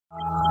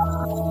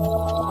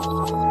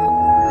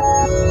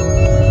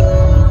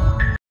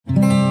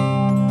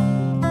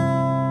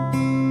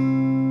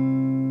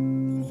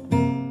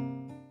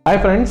Hi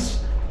friends,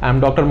 I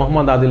am Dr.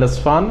 Adil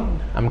Asfan.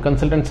 I am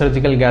consultant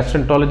surgical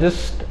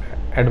gastroenterologist,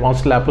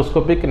 advanced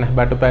laparoscopic and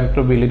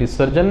hepatopancreatic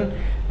surgeon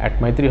at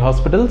Mythri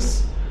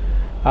Hospitals.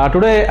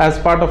 Today, as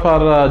part of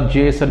our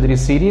GA surgery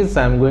series,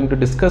 I am going to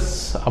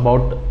discuss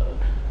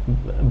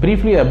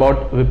briefly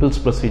about Whipple's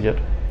procedure.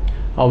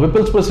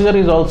 Whipple's procedure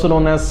is also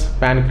known as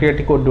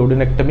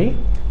Pancreaticoduodenectomy.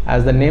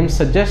 As the name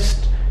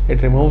suggests,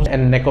 it removes a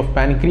neck of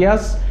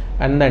pancreas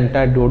and the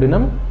entire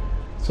duodenum.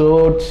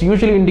 So it's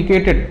usually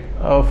indicated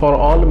for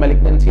all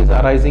malignancies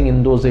arising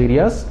in those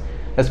areas,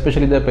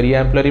 especially the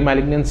periampullary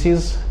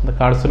malignancies, the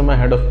carcinoma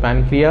head of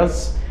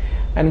pancreas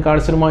and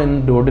carcinoma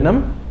in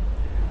duodenum.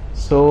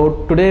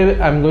 So today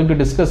I am going to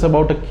discuss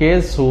about a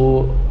case,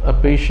 a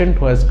patient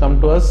who has come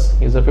to us.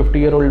 He is a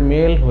 50-year-old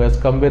male who has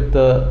come with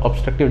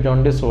obstructive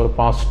jaundice over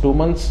past 2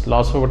 months,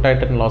 loss of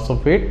appetite and loss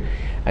of weight.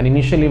 An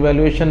initial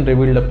evaluation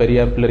revealed a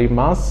periampullary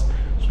mass.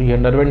 So he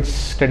underwent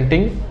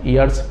stenting,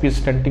 ERCP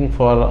stenting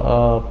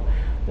for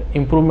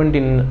improvement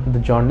in the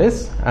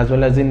jaundice as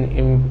well as in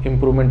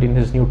improvement in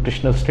his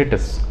nutritional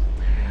status.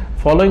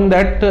 Following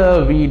that,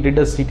 we did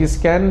a CT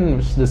scan.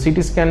 The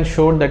CT scan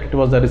showed that it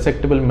was a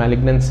resectable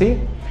malignancy.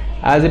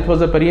 As it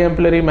was a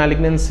periampullary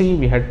malignancy,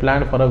 we had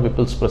planned for a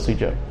Whipple's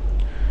procedure.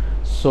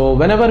 So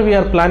whenever we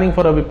are planning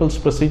for a Whipple's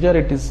procedure,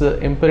 it is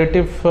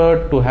imperative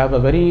to have a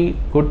very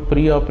good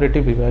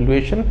pre-operative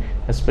evaluation,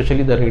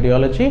 especially the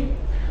radiology.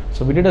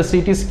 So we did a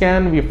CT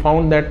scan. We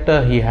found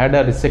that he had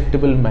a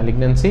resectable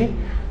malignancy.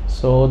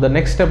 So the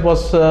next step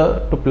was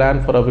to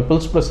plan for a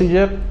Whipple's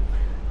procedure.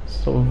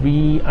 So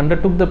we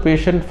undertook the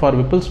patient for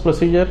Whipple's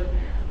procedure.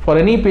 For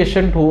any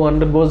patient who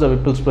undergoes a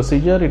Whipple's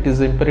procedure, it is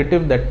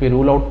imperative that we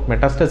rule out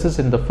metastasis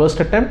in the first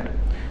attempt.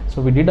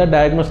 So we did a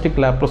diagnostic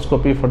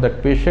laparoscopy for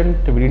that patient.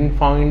 We didn't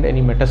find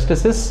any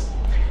metastasis.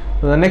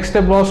 The next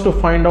step was to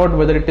find out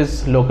whether it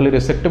is locally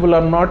resectable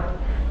or not.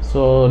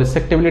 So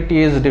resectability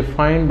is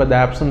defined by the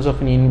absence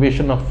of any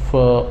invasion of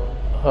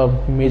a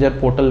major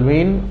portal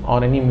vein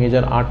or any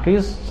major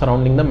arteries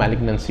surrounding the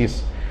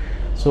malignancies.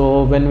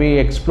 So when we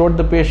explored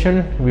the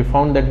patient, we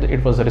found that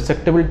it was a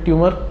resectable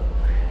tumor.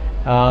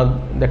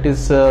 That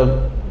is,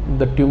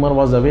 the tumor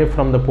was away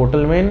from the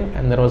portal vein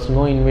and there was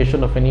no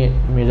invasion of any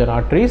major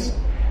arteries.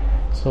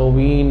 So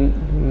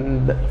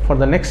for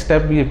the next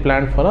step, we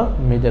planned for a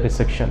major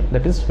resection,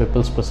 that is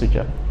Whipple's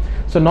procedure.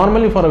 So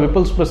normally for a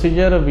Whipple's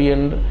procedure,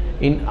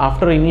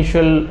 after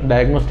initial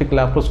diagnostic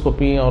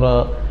laparoscopy or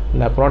a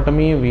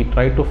laparotomy, we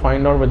try to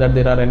find out whether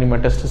there are any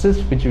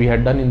metastases, which we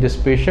had done in this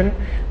patient.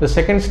 The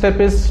second step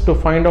is to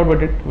find out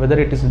whether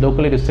it is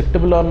locally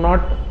resectable or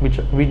not, which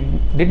we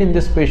did in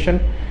this patient.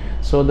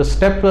 So the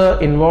step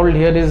involved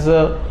here is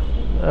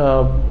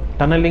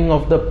tunneling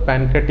of the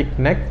pancreatic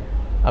neck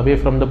away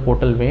from the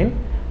portal vein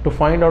to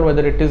find out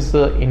whether it is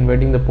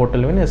invading the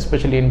portal vein,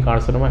 especially in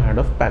carcinoma head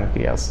of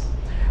pancreas.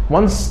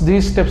 Once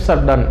these steps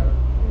are done,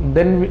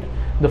 then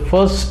the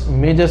first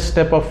major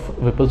step of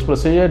Whipple's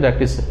procedure,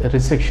 that is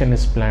resection,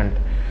 is planned.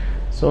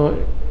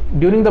 So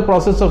during the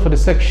process of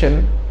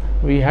resection,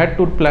 we had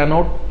to plan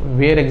out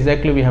where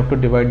exactly we have to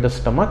divide the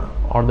stomach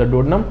or the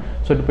duodenum.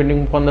 So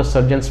depending upon the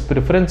surgeon's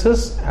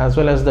preferences as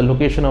well as the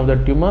location of the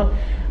tumor,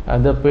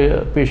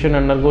 the patient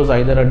undergoes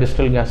either a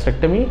distal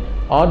gastrectomy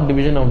or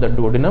division of the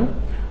duodenum,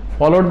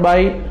 followed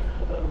by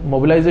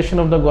mobilization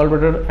of the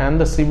gallbladder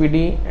and the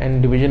CBD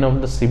and division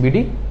of the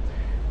CBD.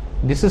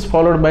 This is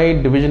followed by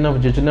division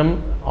of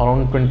jejunum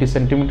around 20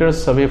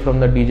 centimeters away from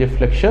the DJ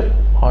flexure,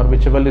 or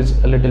whichever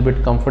is a little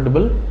bit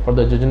comfortable for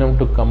the jejunum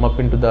to come up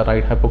into the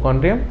right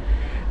hypochondrium.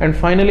 And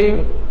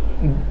finally,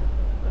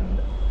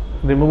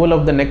 removal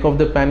of the neck of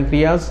the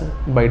pancreas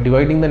by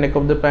dividing the neck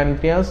of the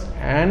pancreas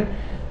and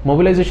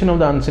mobilization of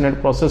the uncinate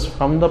process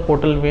from the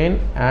portal vein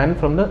and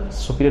from the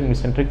superior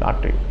mesenteric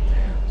artery.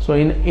 So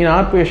in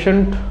our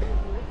patient,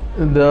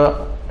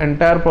 the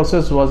entire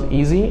process was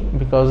easy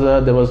because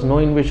there was no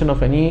invasion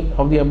of any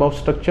of the above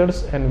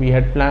structures, and we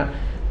had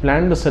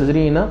planned the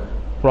surgery in a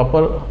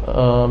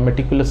proper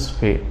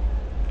meticulous way.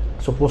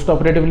 So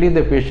post-operatively,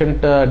 the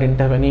patient didn't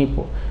have any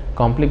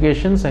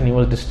complications and he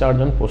was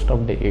discharged on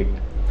post-op day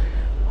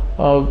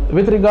 8.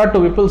 With regard to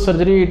Whipple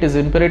surgery, it is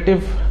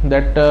imperative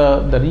that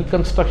the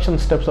reconstruction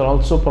steps are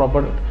also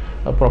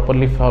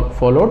properly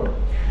followed.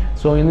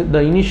 So in the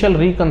initial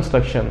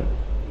reconstruction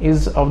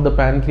is of the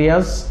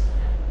pancreas,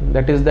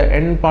 that is the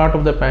end part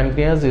of the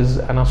pancreas is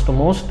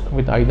anastomosed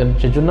with either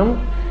jejunum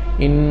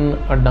in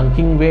a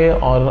dunking way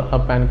or a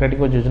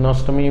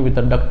pancreaticoduodenestomy with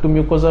a duct to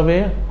mucosa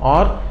way,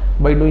 or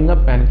by doing a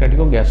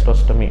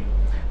pancreaticogastrostomy.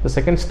 The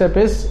second step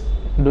is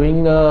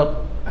doing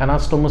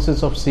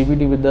anastomosis of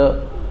CBD with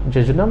the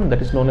jejunum,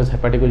 that is known as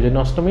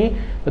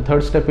hepaticoduodenestomy. The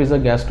third step is a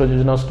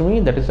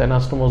gastrojejunostomy, that is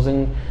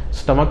anastomosing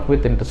stomach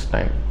with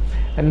intestine.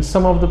 And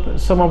some of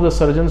the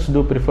surgeons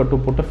do prefer to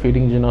put a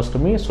feeding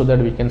jejunostomy so that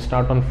we can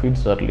start on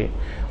feeds early.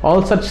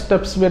 All such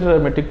steps were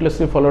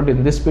meticulously followed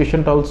in this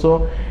patient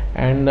also,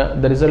 and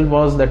the result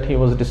was that he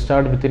was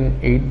discharged within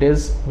 8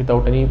 days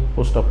without any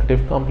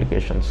post-operative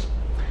complications.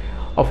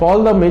 Of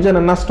all the major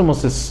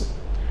anastomosis,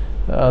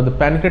 The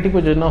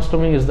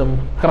pancreaticoduodenectomy is the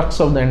crux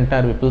of the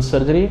entire Whipple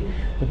surgery,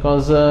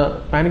 because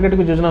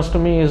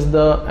pancreaticoduodenectomy is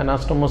the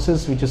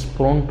anastomosis which is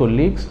prone to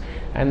leaks,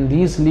 and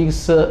these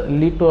leaks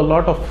lead to a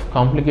lot of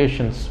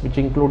complications which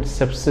include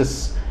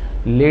sepsis,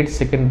 late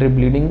secondary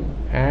bleeding,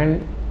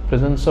 and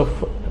presence of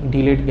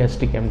delayed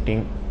gastric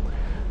emptying.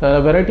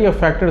 A variety of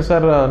factors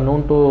are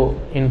known to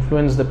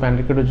influence the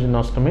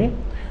pancreaticoduodenectomy.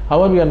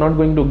 However, we are not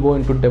going to go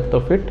into depth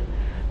of it.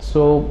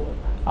 So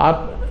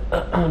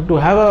to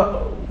have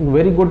a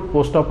very good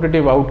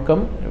post-operative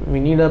outcome, we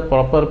need a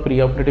proper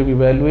pre-operative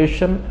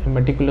evaluation, a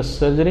meticulous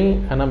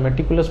surgery, and a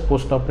meticulous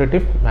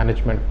post-operative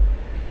management.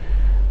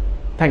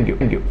 Thank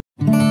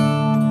you.